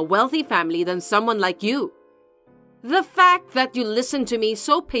daughter from a wealthy family than someone like you. The fact that you listened to me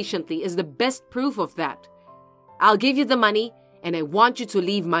so patiently is the best proof of that. I'll give you the money, and I want you to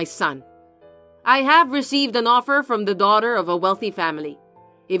leave my son. I have received an offer from the daughter of a wealthy family.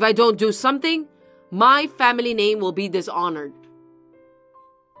 If I don't do something, my family name will be dishonored.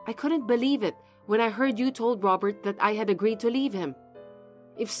 I couldn't believe it when I heard you told Robert that I had agreed to leave him.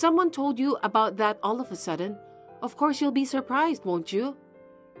 If someone told you about that all of a sudden, of course you'll be surprised, won't you?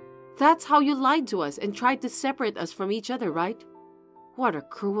 That's how you lied to us and tried to separate us from each other, right? What a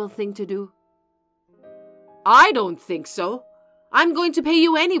cruel thing to do. I don't think so. I'm going to pay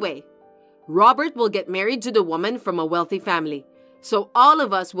you anyway. Robert will get married to the woman from a wealthy family, so all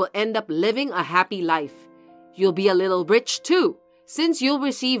of us will end up living a happy life. You'll be a little rich too, since you'll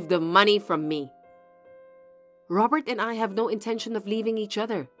receive the money from me. Robert and I have no intention of leaving each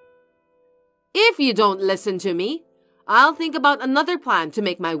other. If you don't listen to me, I'll think about another plan to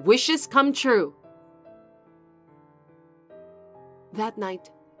make my wishes come true. That night,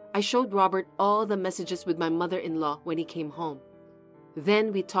 I showed Robert all the messages with my mother-in-law when he came home.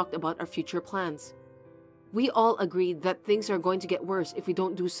 Then we talked about our future plans. We all agreed that things are going to get worse if we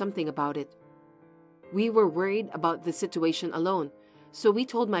don't do something about it. We were worried about the situation alone, so we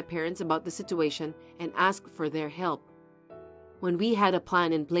told my parents about the situation and asked for their help. When we had a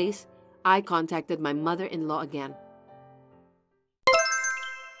plan in place, I contacted my mother-in-law again.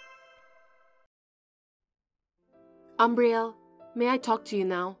 Umbriel, may I talk to you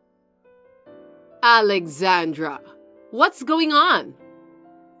now? Alexandra, what's going on?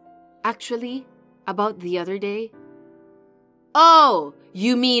 Actually, about the other day. Oh,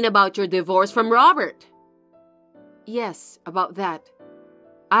 you mean about your divorce from Robert? Yes, about that.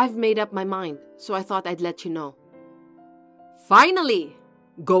 I've made up my mind, so I thought I'd let you know. Finally!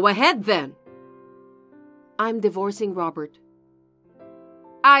 Go ahead then. I'm divorcing Robert.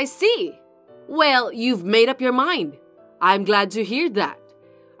 I see. Well, you've made up your mind. I'm glad to hear that.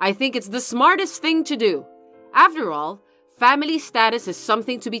 I think it's the smartest thing to do. After all, family status is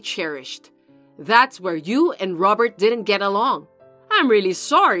something to be cherished. That's where you and Robert didn't get along. I'm really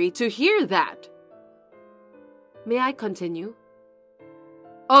sorry to hear that. May I continue?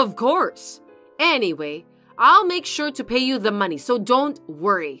 Of course. Anyway, I'll make sure to pay you the money, so don't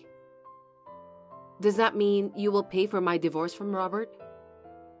worry. Does that mean you will pay for my divorce from Robert?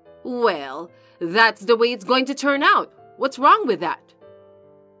 Well, that's the way it's going to turn out. What's wrong with that?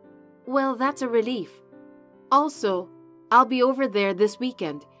 Well, that's a relief. Also, I'll be over there this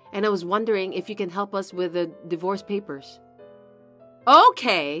weekend, and I was wondering if you can help us with the divorce papers.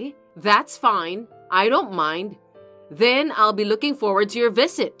 Okay, that's fine. I don't mind. Then I'll be looking forward to your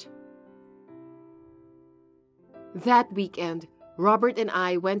visit. That weekend, Robert and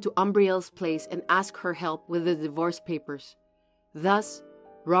I went to Umbriel's place and asked her help with the divorce papers. Thus,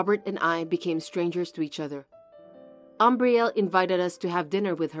 Robert and I became strangers to each other. Umbriel invited us to have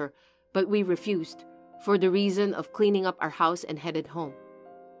dinner with her, but we refused, for the reason of cleaning up our house and headed home.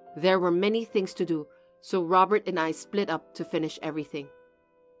 There were many things to do, so Robert and I split up to finish everything.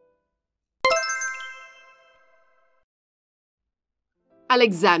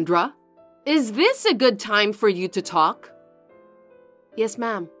 Alexandra, is this a good time for you to talk? Yes,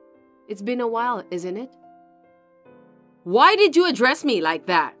 ma'am. It's been a while, isn't it? Why did you address me like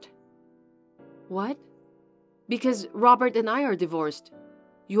that? What? Because Robert and I are divorced.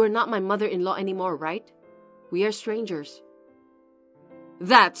 You are not my mother-in-law anymore, right? We are strangers.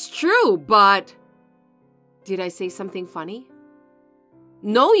 That's true, but... Did I say something funny?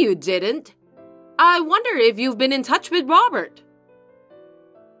 No, you didn't. I wonder if you've been in touch with Robert.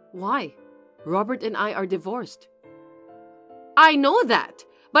 Why? Robert and I are divorced. I know that,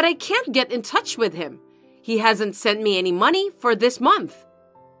 but I can't get in touch with him. He hasn't sent me any money for this month.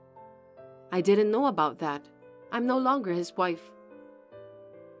 I didn't know about that. I'm no longer his wife.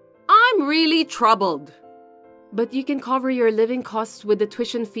 I'm really troubled. But you can cover your living costs with the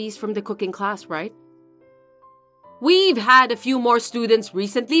tuition fees from the cooking class, right? We've had a few more students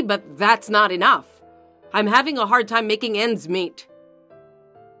recently, but that's not enough. I'm having a hard time making ends meet.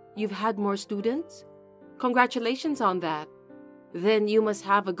 You've had more students? Congratulations on that. Then you must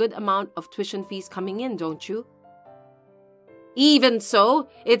have a good amount of tuition fees coming in, don't you? Even so,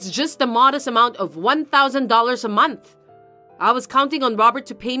 it's just a modest amount of $1,000 a month. I was counting on Robert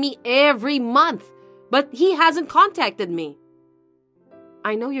to pay me every month, but he hasn't contacted me.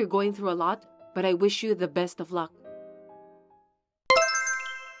 I know you're going through a lot, but I wish you the best of luck.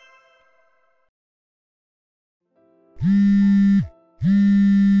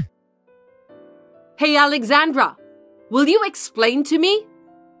 Hey, Alexandra, will you explain to me?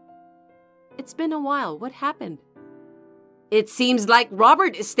 It's been a while. What happened? It seems like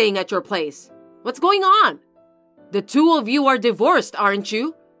Robert is staying at your place. What's going on? The two of you are divorced, aren't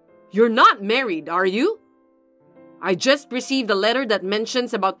you? You're not married, are you? I just received a letter that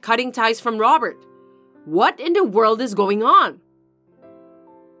mentions about cutting ties from Robert. What in the world is going on?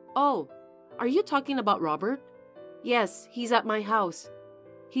 Oh, are you talking about Robert? Yes, he's at my house.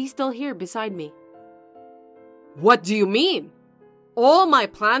 He's still here beside me. What do you mean? All my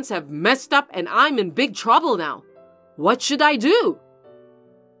plans have messed up and I'm in big trouble now. What should I do?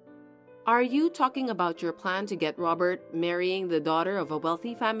 Are you talking about your plan to get Robert marrying the daughter of a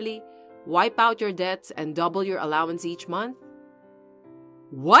wealthy family, wipe out your debts, and double your allowance each month?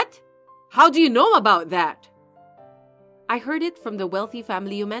 What? How do you know about that? I heard it from the wealthy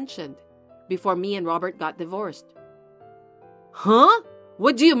family you mentioned, before me and Robert got divorced. Huh?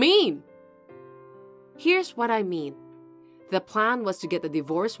 What do you mean? Here's what I mean. The plan was to get a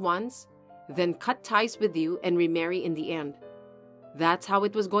divorce once, then cut ties with you and remarry in the end. That's how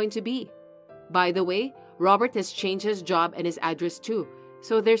it was going to be. By the way, Robert has changed his job and his address too,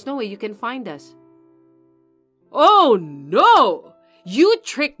 so there's no way you can find us. Oh no! You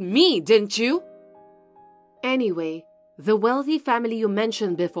tricked me, didn't you? Anyway, the wealthy family you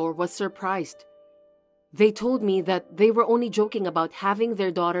mentioned before was surprised. They told me that they were only joking about having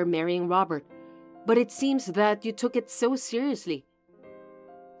their daughter marrying Robert, but it seems that you took it so seriously.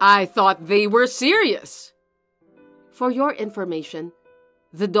 I thought they were serious. For your information,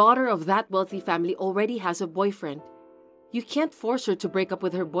 the daughter of that wealthy family already has a boyfriend. You can't force her to break up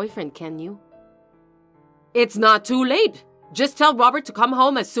with her boyfriend, can you? It's not too late. Just tell Robert to come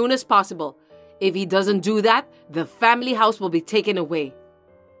home as soon as possible. If he doesn't do that, the family house will be taken away.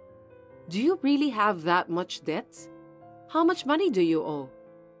 Do you really have that much debts? How much money do you owe?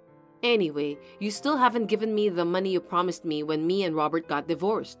 Anyway, you still haven't given me the money you promised me when me and Robert got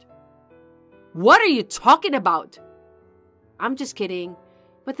divorced. What are you talking about? I'm just kidding,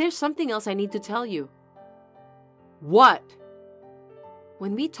 but there's something else I need to tell you. What?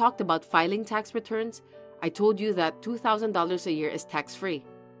 When we talked about filing tax returns, I told you that $2,000 a year is tax-free.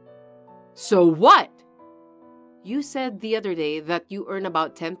 So what? You said the other day that you earn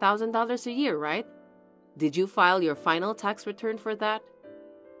about $10,000 a year, right? Did you file your final tax return for that?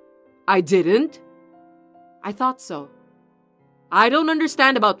 I didn't. I thought so. I don't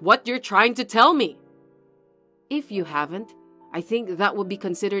understand about what you're trying to tell me. If you haven't, I think that would be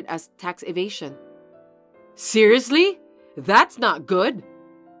considered as tax evasion. Seriously? That's not good.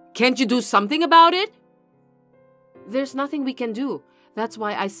 Can't you do something about it? There's nothing we can do. That's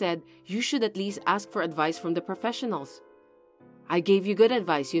why I said you should at least ask for advice from the professionals. I gave you good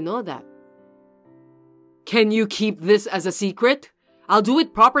advice, you know that. Can you keep this as a secret? I'll do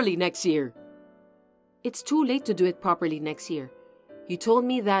it properly next year. It's too late to do it properly next year. You told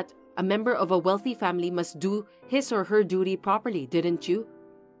me that a member of a wealthy family must do his or her duty properly, didn't you?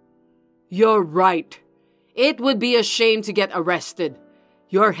 You're right. It would be a shame to get arrested.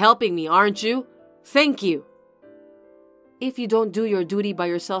 You're helping me, aren't you? Thank you. If you don't do your duty by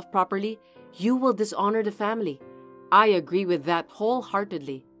yourself properly, you will dishonor the family. I agree with that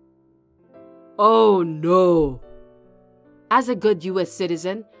wholeheartedly. Oh no! As a good U.S.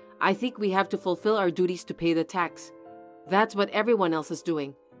 citizen, I think we have to fulfill our duties to pay the tax. That's what everyone else is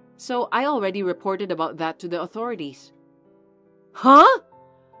doing. So I already reported about that to the authorities. Huh?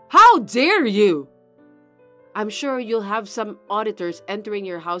 How dare you? I'm sure you'll have some auditors entering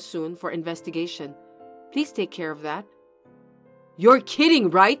your house soon for investigation. Please take care of that. You're kidding,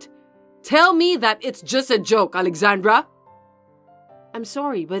 right? Tell me that it's just a joke, Alexandra. I'm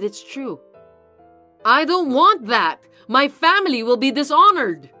sorry, but it's true. I don't want that. My family will be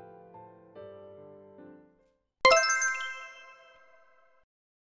dishonored.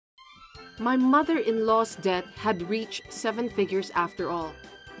 My mother-in-law's debt had reached 7 figures after all,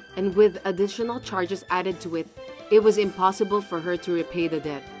 and with additional charges added to it, it was impossible for her to repay the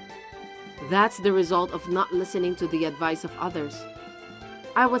debt. That's the result of not listening to the advice of others.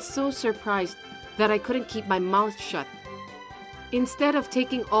 I was so surprised that I couldn't keep my mouth shut. Instead of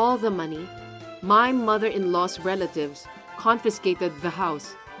taking all the money, my mother-in-law's relatives confiscated the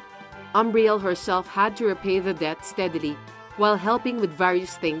house. Umbriel herself had to repay the debt steadily while helping with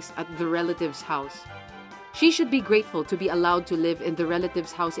various things at the relative's house. She should be grateful to be allowed to live in the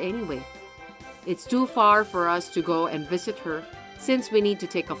relative's house anyway. It's too far for us to go and visit her since we need to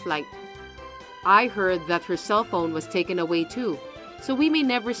take a flight. I heard that her cell phone was taken away too, so we may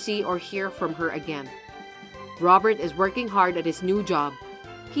never see or hear from her again. Robert is working hard at his new job.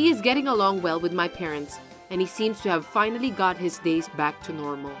 He is getting along well with my parents, and he seems to have finally got his days back to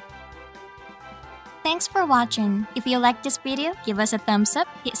normal. Thanks for watching. If you liked this video, give us a thumbs up,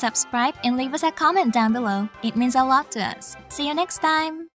 hit subscribe, and leave us a comment down below. It means a lot to us. See you next time!